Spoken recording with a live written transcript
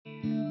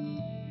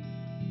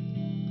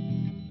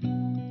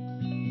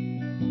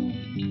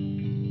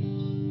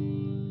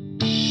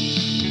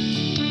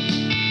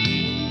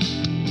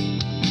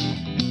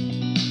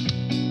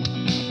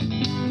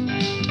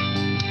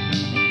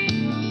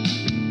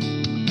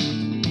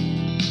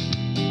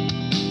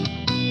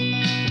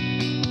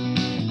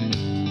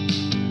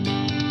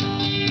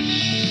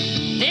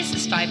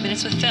5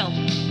 Minutes with Phil,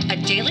 a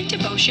daily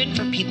devotion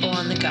for people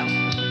on the go.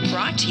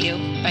 Brought to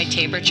you by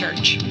Tabor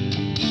Church.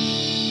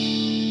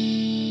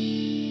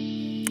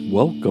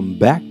 Welcome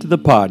back to the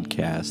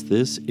podcast.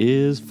 This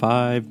is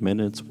 5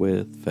 Minutes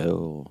with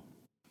Phil.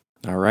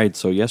 All right,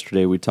 so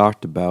yesterday we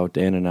talked about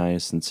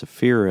Ananias and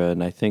Sapphira,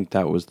 and I think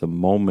that was the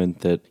moment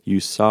that you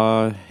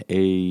saw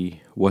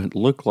what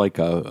looked like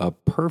a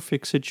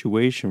perfect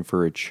situation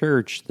for a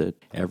church that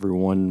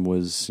everyone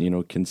was,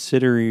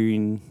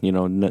 considering,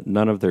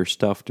 none of their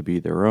stuff to be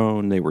their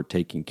own. They were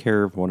taking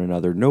care of one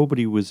another.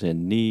 Nobody was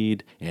in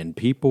need, and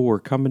people were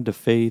coming to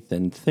faith,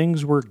 and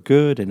things were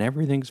good, and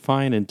everything's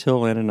fine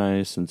until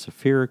Ananias and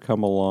Sapphira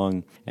come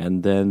along,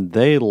 and then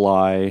they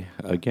lie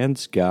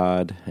against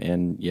God,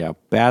 and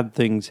bad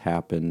things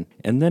happen.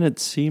 And then it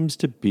seems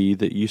to be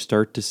that you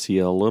start to see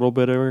a little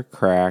bit of a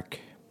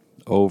crack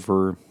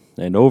over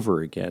and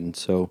over again.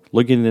 So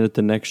looking at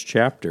the next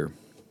chapter,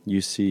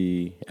 you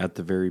see at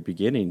the very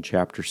beginning,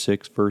 chapter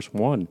 6, verse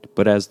 1,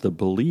 "But as the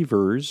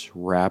believers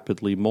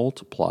rapidly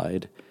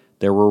multiplied,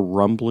 there were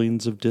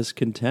rumblings of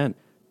discontent.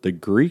 The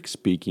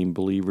Greek-speaking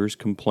believers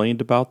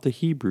complained about the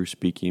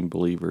Hebrew-speaking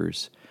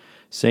believers,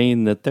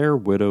 saying that their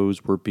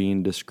widows were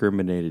being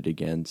discriminated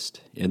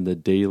against in the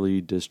daily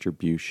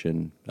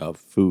distribution of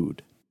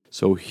food."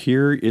 So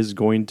here is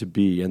going to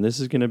be, and this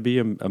is going to be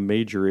a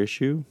major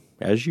issue,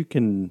 as you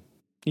can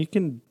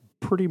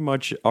pretty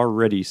much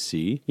already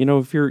see.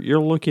 If you're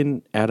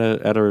looking at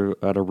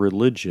a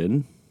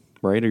religion,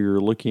 right, or you're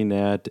looking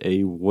at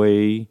a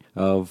way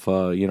of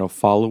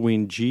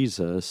following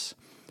Jesus,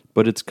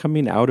 but it's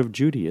coming out of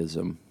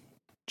Judaism.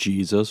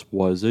 Jesus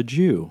was a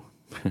Jew.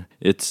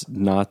 It's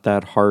not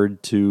that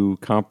hard to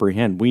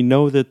comprehend. We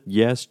know that,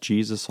 yes,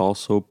 Jesus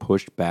also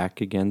pushed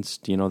back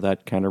against,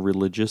 that kind of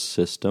religious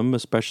system,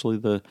 especially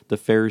the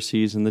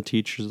Pharisees and the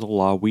teachers of the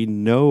law. We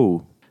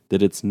know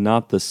that it's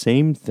not the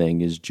same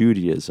thing as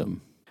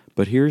Judaism.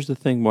 But here's the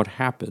thing, what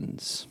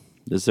happens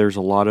is there's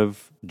a lot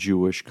of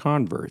Jewish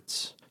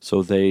converts.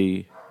 So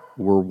they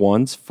were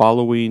once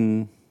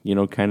following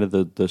kind of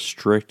the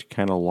strict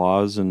kind of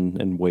laws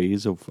and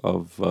ways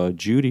of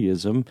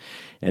Judaism,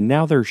 and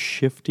now they're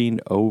shifting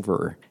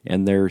over,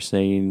 and they're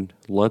saying,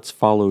 let's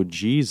follow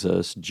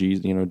Jesus.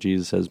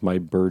 Jesus says, my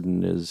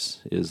burden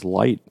is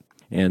light.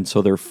 And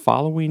so they're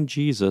following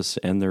Jesus,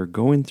 and they're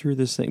going through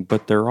this thing,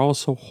 but they're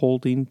also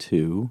holding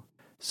to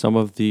some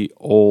of the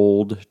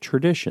old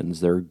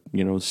traditions. They're,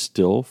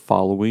 still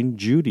following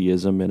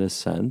Judaism in a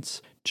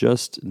sense,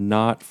 just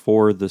not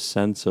for the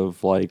sense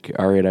of like,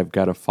 all right, I've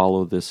got to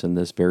follow this in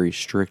this very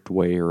strict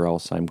way or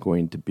else I'm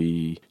going to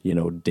be,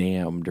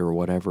 damned or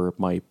whatever it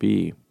might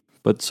be.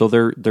 But so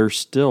they're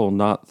still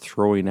not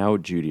throwing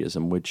out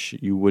Judaism, which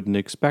you wouldn't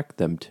expect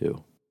them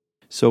to.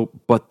 So,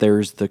 but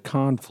there's the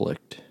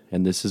conflict.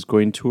 And this is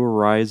going to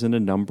arise in a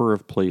number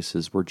of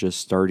places. We're just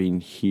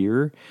starting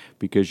here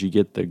because you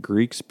get the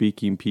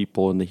Greek-speaking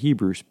people and the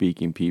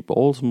Hebrew-speaking people.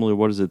 Ultimately,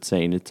 what is it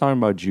saying? It's talking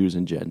about Jews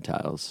and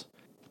Gentiles.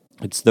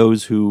 It's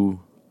those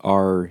who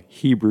are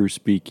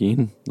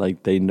Hebrew-speaking,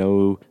 like they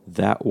know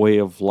that way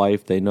of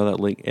life, they know that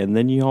link. And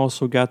then you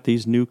also got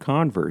these new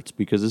converts,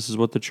 because this is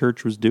what the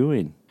church was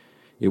doing.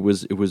 It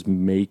was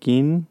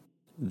making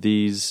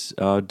these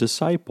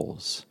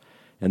disciples.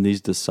 And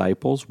these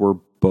disciples were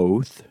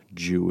both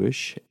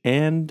Jewish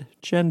and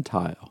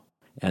Gentile.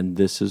 And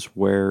this is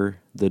where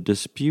the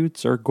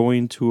disputes are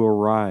going to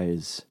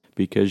arise,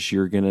 because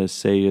you're going to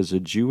say, as a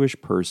Jewish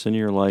person,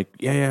 you're like,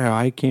 yeah,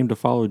 I came to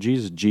follow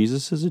Jesus.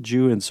 Jesus is a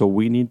Jew, and so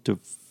we need to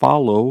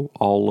follow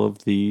all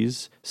of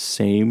these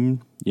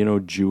same,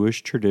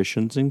 Jewish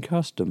traditions and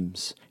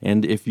customs.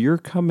 And if you're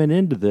coming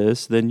into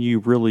this, then you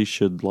really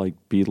should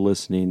be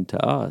listening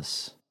to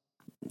us.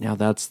 Now,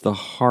 that's the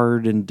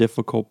hard and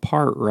difficult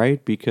part,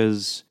 right?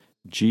 Because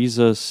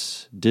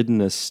Jesus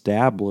didn't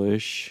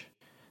establish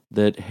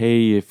that,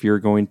 hey, if you're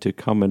going to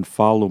come and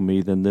follow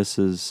me, then this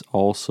is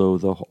also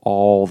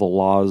all the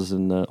laws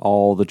and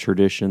all the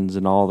traditions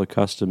and all the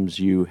customs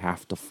you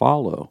have to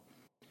follow.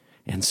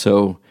 And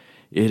so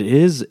it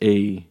is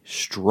a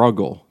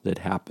struggle that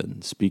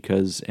happens,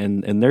 because,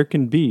 and there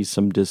can be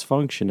some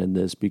dysfunction in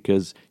this,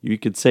 because you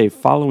could say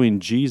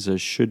following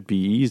Jesus should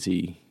be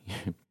easy,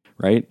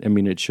 right? I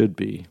mean, it should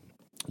be.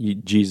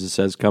 Jesus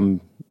says,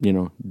 come,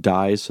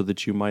 die so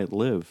that you might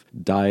live.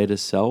 Die to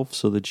self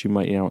so that you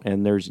might,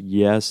 and there's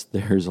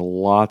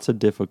lots of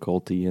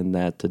difficulty in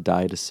that, to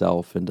die to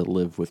self and to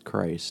live with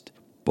Christ.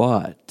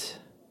 But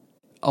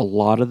a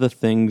lot of the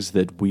things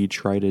that we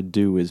try to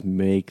do is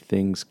make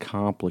things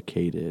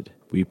complicated.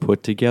 We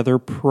put together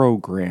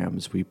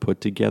programs. We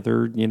put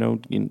together,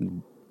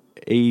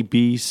 A,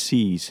 B,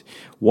 C's,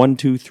 1,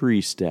 2,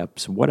 3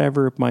 steps,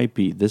 whatever it might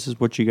be. This is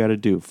what you got to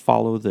do.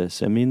 Follow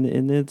this. I mean,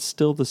 and it's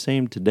still the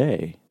same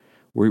today.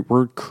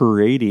 We're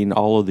creating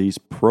all of these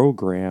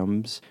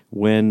programs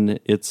when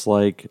it's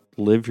like,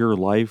 live your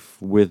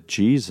life with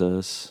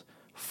Jesus,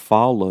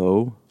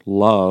 follow,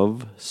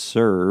 love,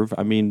 serve.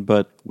 I mean,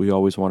 but we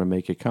always want to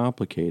make it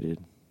complicated.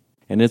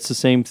 And it's the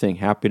same thing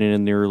happening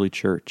in the early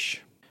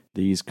church.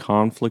 These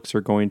conflicts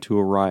are going to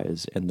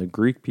arise, and the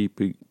Greek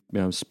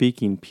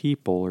speaking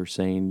people are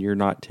saying, you're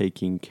not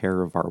taking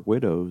care of our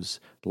widows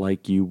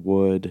like you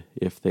would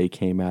if they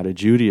came out of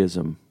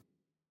Judaism.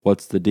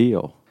 What's the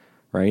deal?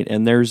 Right?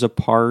 And there's a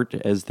part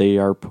as they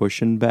are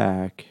pushing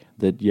back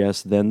that,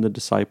 yes, then the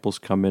disciples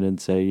come in and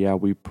say, yeah,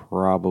 we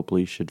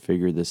probably should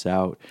figure this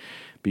out.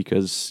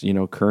 Because,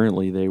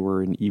 currently they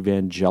were an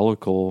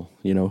evangelical,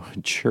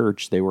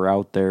 church. They were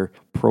out there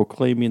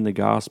proclaiming the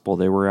gospel.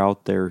 They were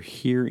out there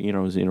here,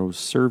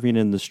 serving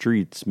in the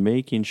streets,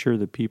 making sure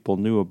that people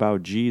knew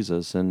about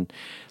Jesus and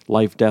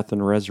life, death,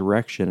 and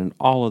resurrection and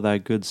all of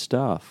that good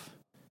stuff.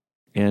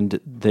 And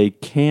they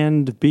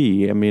can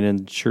be,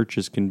 and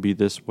churches can be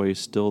this way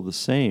still the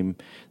same.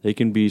 They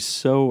can be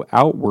so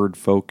outward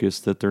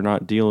focused that they're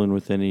not dealing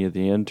with any of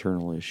the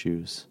internal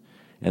issues.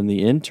 And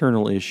the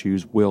internal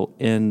issues will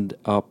end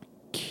up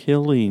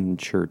killing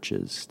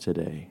churches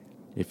today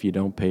if you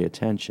don't pay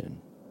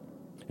attention.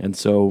 And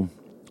so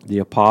the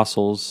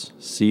apostles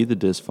see the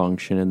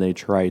dysfunction and they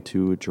try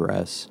to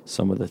address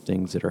some of the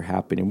things that are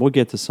happening. We'll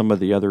get to some of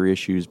the other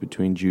issues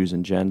between Jews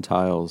and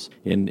Gentiles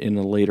in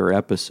a later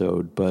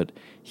episode, but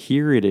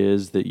here it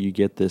is that you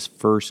get this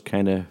first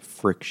kind of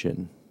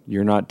friction.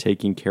 You're not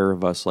taking care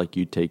of us like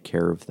you take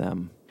care of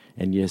them.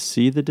 And you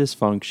see the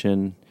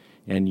dysfunction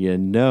and you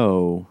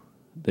know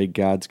that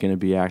God's going to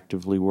be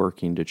actively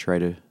working to try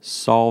to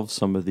solve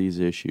some of these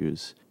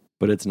issues,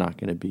 but it's not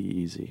going to be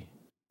easy.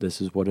 This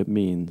is what it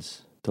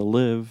means to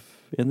live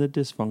in the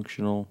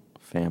dysfunctional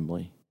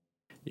family.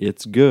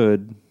 It's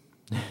good,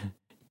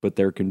 but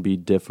there can be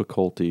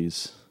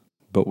difficulties.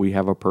 But we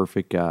have a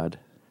perfect God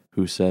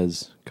who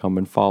says, "Come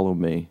and follow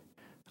me.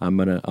 I'm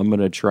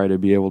gonna try to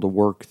be able to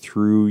work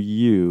through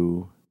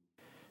you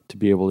to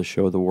be able to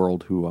show the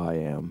world who I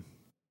am."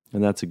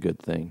 And that's a good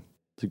thing.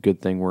 It's a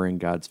good thing we're in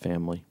God's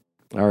family.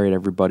 All right,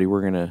 everybody, we're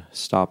going to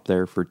stop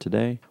there for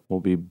today. We'll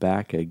be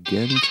back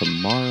again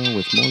tomorrow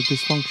with more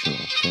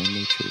Dysfunctional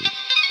Family Tree.